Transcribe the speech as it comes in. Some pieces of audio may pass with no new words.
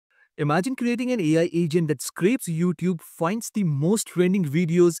Imagine creating an AI agent that scrapes YouTube, finds the most trending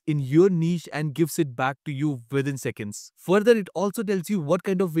videos in your niche and gives it back to you within seconds. Further, it also tells you what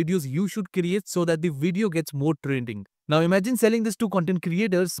kind of videos you should create so that the video gets more trending. Now imagine selling this to content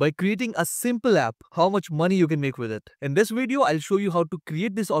creators by creating a simple app, how much money you can make with it. In this video, I'll show you how to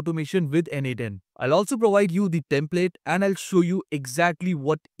create this automation with N8N. I'll also provide you the template and I'll show you exactly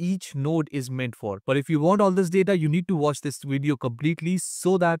what each node is meant for. But if you want all this data, you need to watch this video completely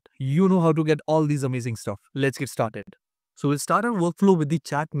so that you know how to get all these amazing stuff. Let's get started. So we'll start our workflow with the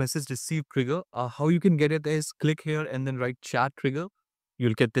chat message receive trigger. How you can get it is click here and then write chat trigger.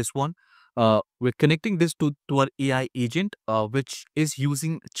 You'll get this one. We're connecting this to our AI agent, which is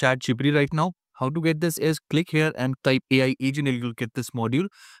using ChatGPT right now. How to get this is click here and type AI agent and you'll get this module.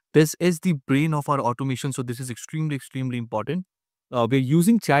 This is the brain of our automation. So this is extremely important. We're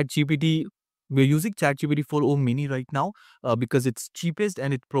using ChatGPT. We're using ChatGPT 4o mini right now because it's cheapest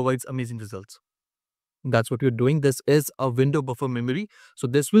and it provides amazing results. That's what we're doing. This is a window buffer memory. So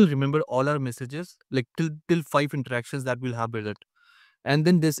this will remember all our messages, like till 5 interactions that we'll have with it. And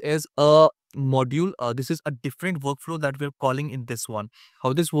then this is a module. This is a different workflow that we're calling in this one.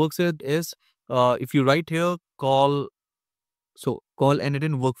 How this works is if you write here call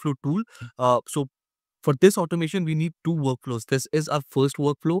N8N workflow tool. So for this automation, we need two workflows. This is our first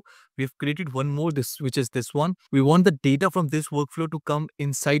workflow. We've created one more, which is this one. We want the data from this workflow to come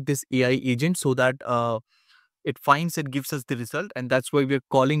inside this AI agent so that it finds and gives us the result, and that's why we're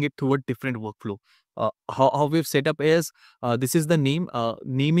calling it through a different workflow. How we've set up is this is the name.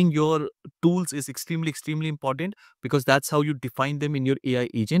 Naming your tools is extremely important because that's how you define them in your AI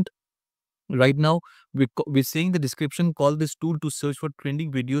agent. Right now, we're saying the description, call this tool to search for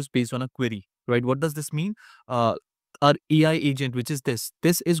trending videos based on a query. Right? What does this mean? Our AI agent, which is this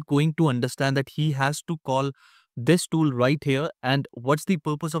is going to understand that he has to call this tool right here. And what's the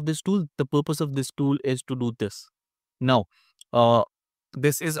purpose of this tool? The purpose of this tool is to do this. Now,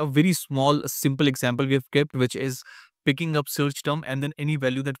 this is a very small, simple example we have kept, which is picking up search term, and then any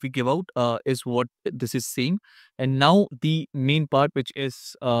value that we give out is what this is saying. And now the main part, which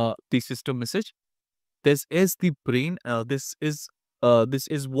is the system message. This is the brain. This is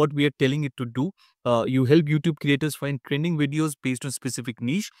what we are telling it to do. You help YouTube creators find trending videos based on specific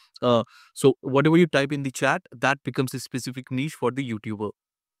niche. So whatever you type in the chat, that becomes a specific niche for the YouTuber.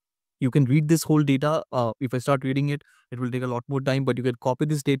 You can read this whole data. If I start reading it, it will take a lot more time, but you can copy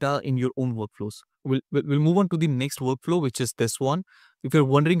this data in your own workflows. We'll move on to the next workflow, which is this one. If you're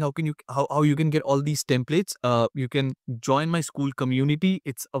wondering how you can get all these templates, you can join my school community.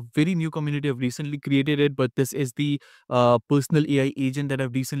 It's a very new community. I've recently created it, but this is the personal AI agent that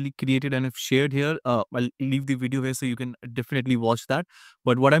I've recently created and I've shared here. I'll leave the video here so you can definitely watch that.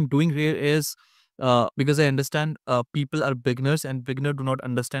 But what I'm doing here is because I understand people are beginners and beginner do not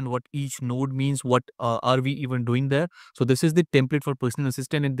understand what each node means. What are we even doing there? So this is the template for personal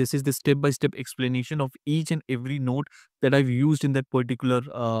assistant, and this is the step-by-step explanation of each and every node that I've used in that particular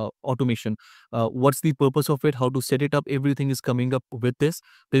automation. What's the purpose of it? How to set it up? Everything is coming up with this.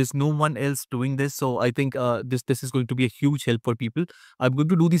 There is no one else doing this, so I think this is going to be a huge help for people. I'm going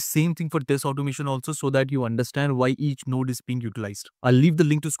to do the same thing for this automation also so that you understand why each node is being utilized. I'll leave the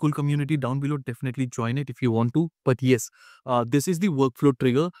link to school community down below. Definitely join it if you want to. But yes, this is the workflow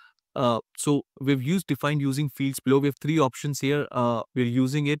trigger. So we've used defined using fields below. We have three options here. We're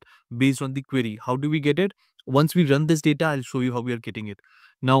using it based on the query. How do we get it? Once we run this data, I'll show you how we are getting it.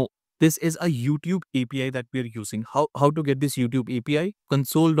 Now, this is a YouTube API that we are using. How to get this YouTube API?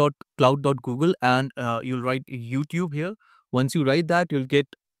 Console.cloud.google and you'll write YouTube here. Once you write that, you'll get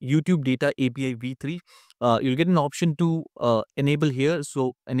YouTube Data API v3. You'll get an option to enable here.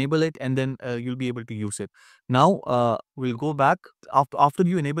 So enable it and then you'll be able to use it. Now, we'll go back. After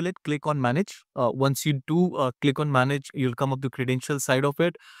you enable it, click on manage. Once you do click on manage, you'll come up the credentials side of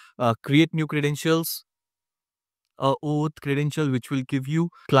it. Create new credentials. OAuth credential, which will give you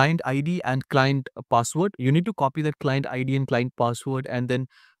client ID and client password. You need to copy that client ID and client password and then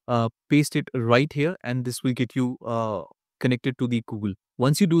paste it right here, and this will get you connected to the Google.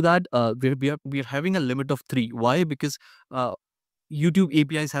 Once you do that, we are having a limit of 3. Why? Because YouTube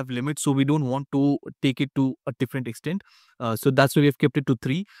APIs have limits, so we don't want to take it to a different extent. So that's why we have kept it to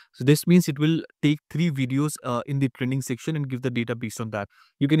 3. So this means it will take 3 videos in the trending section and give the data based on that.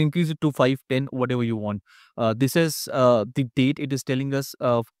 You can increase it to 5, 10, whatever you want. This is the date. It is telling us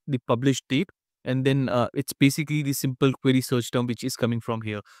the published date. And then it's basically the simple query search term which is coming from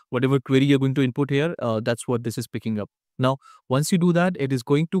here. Whatever query you're going to input here, that's what this is picking up. Now, once you do that, it is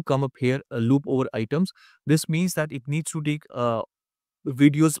going to come up here, loop over items. This means that it needs to take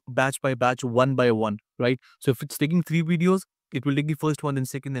videos batch by batch, one by one, right? So if it's taking 3 videos, It will take the first one, then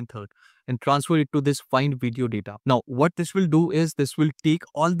second, then third, and transfer it to this find video data. Now, what this will do is this will take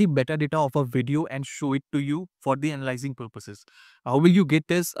all the metadata of a video and show it to you for the analyzing purposes. How will you get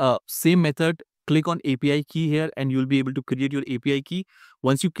this? Same method. Click on API key here and you'll be able to create your API key.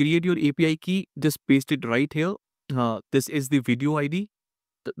 Once you create your API key, just paste it right here. This is the video ID.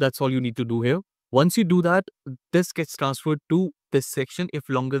 That's all you need to do here. Once you do that, this gets transferred to this section if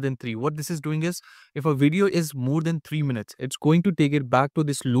longer than 3. What this is doing is, if a video is more than 3 minutes, it's going to take it back to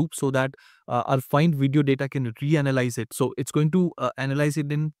this loop so that our find video data can reanalyze it. So it's going to analyze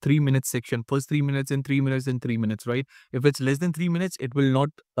it in 3 minutes section, first 3 minutes and 3 minutes and 3 minutes, right? If it's less than 3 minutes, it will not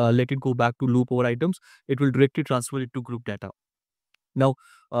let it go back to loop over items. It will directly transfer it to group data. Now,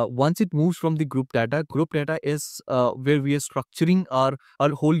 once it moves from the group data is where we are structuring our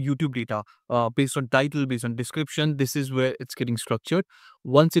whole YouTube data based on title, based on description. This is where it's getting structured.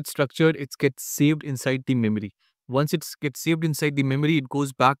 Once it's structured, it gets saved inside the memory. Once it gets saved inside the memory, it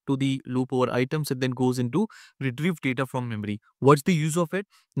goes back to the loop over items and then goes into retrieve data from memory. What's the use of it?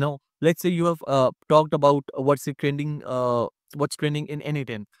 Now, let's say you have talked about what's trending in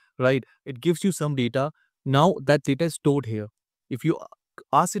N8N, right? It gives you some data. Now that data is stored here. If you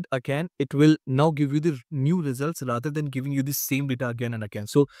ask it again, it will now give you the new results rather than giving you the same data again and again.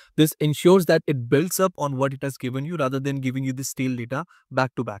 So this ensures that it builds up on what it has given you rather than giving you the stale data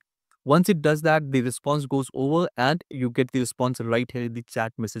back to back. Once it does that, the response goes over and you get the response right here in the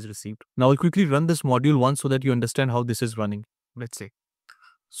chat message received. Now I'll quickly run this module once so that you understand how this is running. Let's say.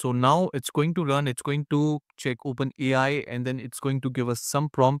 So now it's going to run, it's going to check OpenAI and then it's going to give us some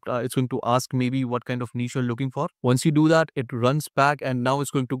prompt. It's going to ask maybe what kind of niche you're looking for. Once you do that, it runs back and now it's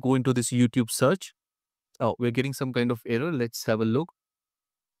going to go into this YouTube search. Oh, we're getting some kind of error. Let's have a look.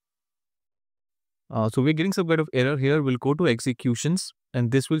 So we're getting some kind of error here. We'll go to executions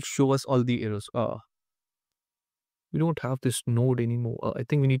and this will show us all the errors. We don't have this node anymore. I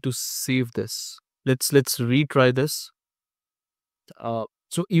think we need to save this. Let's retry this.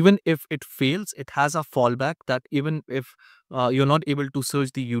 So even if it fails, it has a fallback that even if you're not able to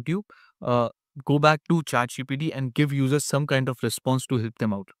search the YouTube, go back to ChatGPT and give users some kind of response to help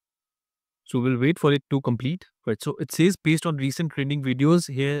them out. So we'll wait for it to complete. Right. So it says based on recent trending videos,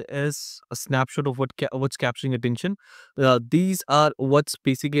 here is a snapshot of what's capturing attention. These are what's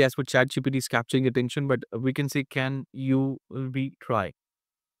basically as per ChatGPT is capturing attention, but we can say, can you retry?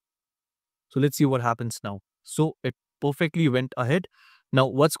 So let's see what happens now. So it perfectly went ahead. Now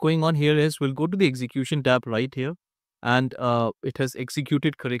what's going on here is we'll go to the execution tab right here and it has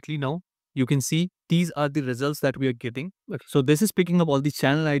executed correctly now. You can see these are the results that we are getting. So this is picking up all the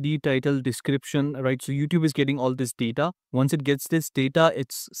channel ID, title, description, right? So YouTube is getting all this data. Once it gets this data,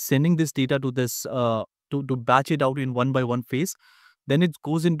 it's sending this data to this to batch it out in one by one phase. Then it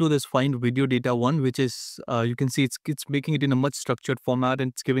goes into this find video data one, which is you can see it's making it in a much structured format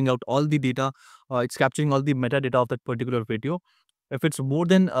and it's giving out all the data. It's capturing all the metadata of that particular video. If it's more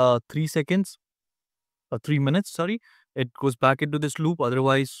than 3 seconds, 3 minutes, sorry, it goes back into this loop.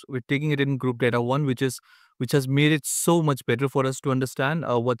 Otherwise, we're taking it in group data one, which has made it so much better for us to understand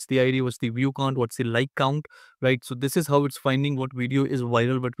what's the ID, what's the view count, what's the like count, right? So this is how it's finding what video is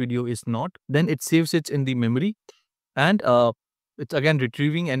viral, what video is not. Then it saves it in the memory and it's again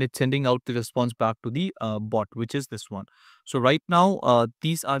retrieving and it's sending out the response back to the bot, which is this one. So right now,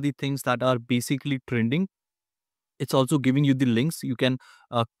 these are the things that are basically trending. It's also giving you the links. You can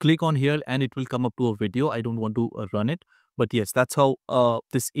click on here and it will come up to a video. I don't want to run it, but yes, that's how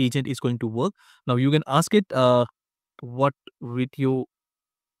this agent is going to work. Now you can ask it, what video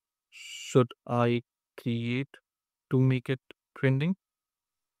should I create to make it trending?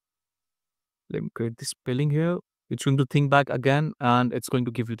 Let me create the spelling here. It's going to think back again and it's going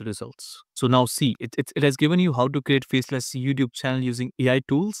to give you the results. So now see, it has given you how to create faceless YouTube channel using AI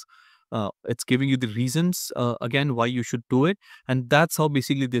tools. It's giving you the reasons again why you should do it, and that's how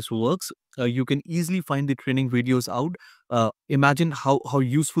basically this works. You can easily find the training videos out. Imagine how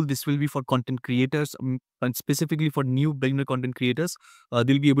useful this will be for content creators, and specifically for new beginner content creators.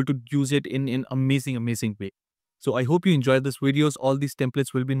 They'll be able to use it in an amazing way. So I hope you enjoyed this videos. All these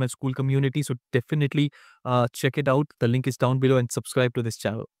templates will be in my school community, so definitely check it out. The link is down below and subscribe to this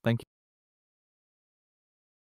channel. Thank you.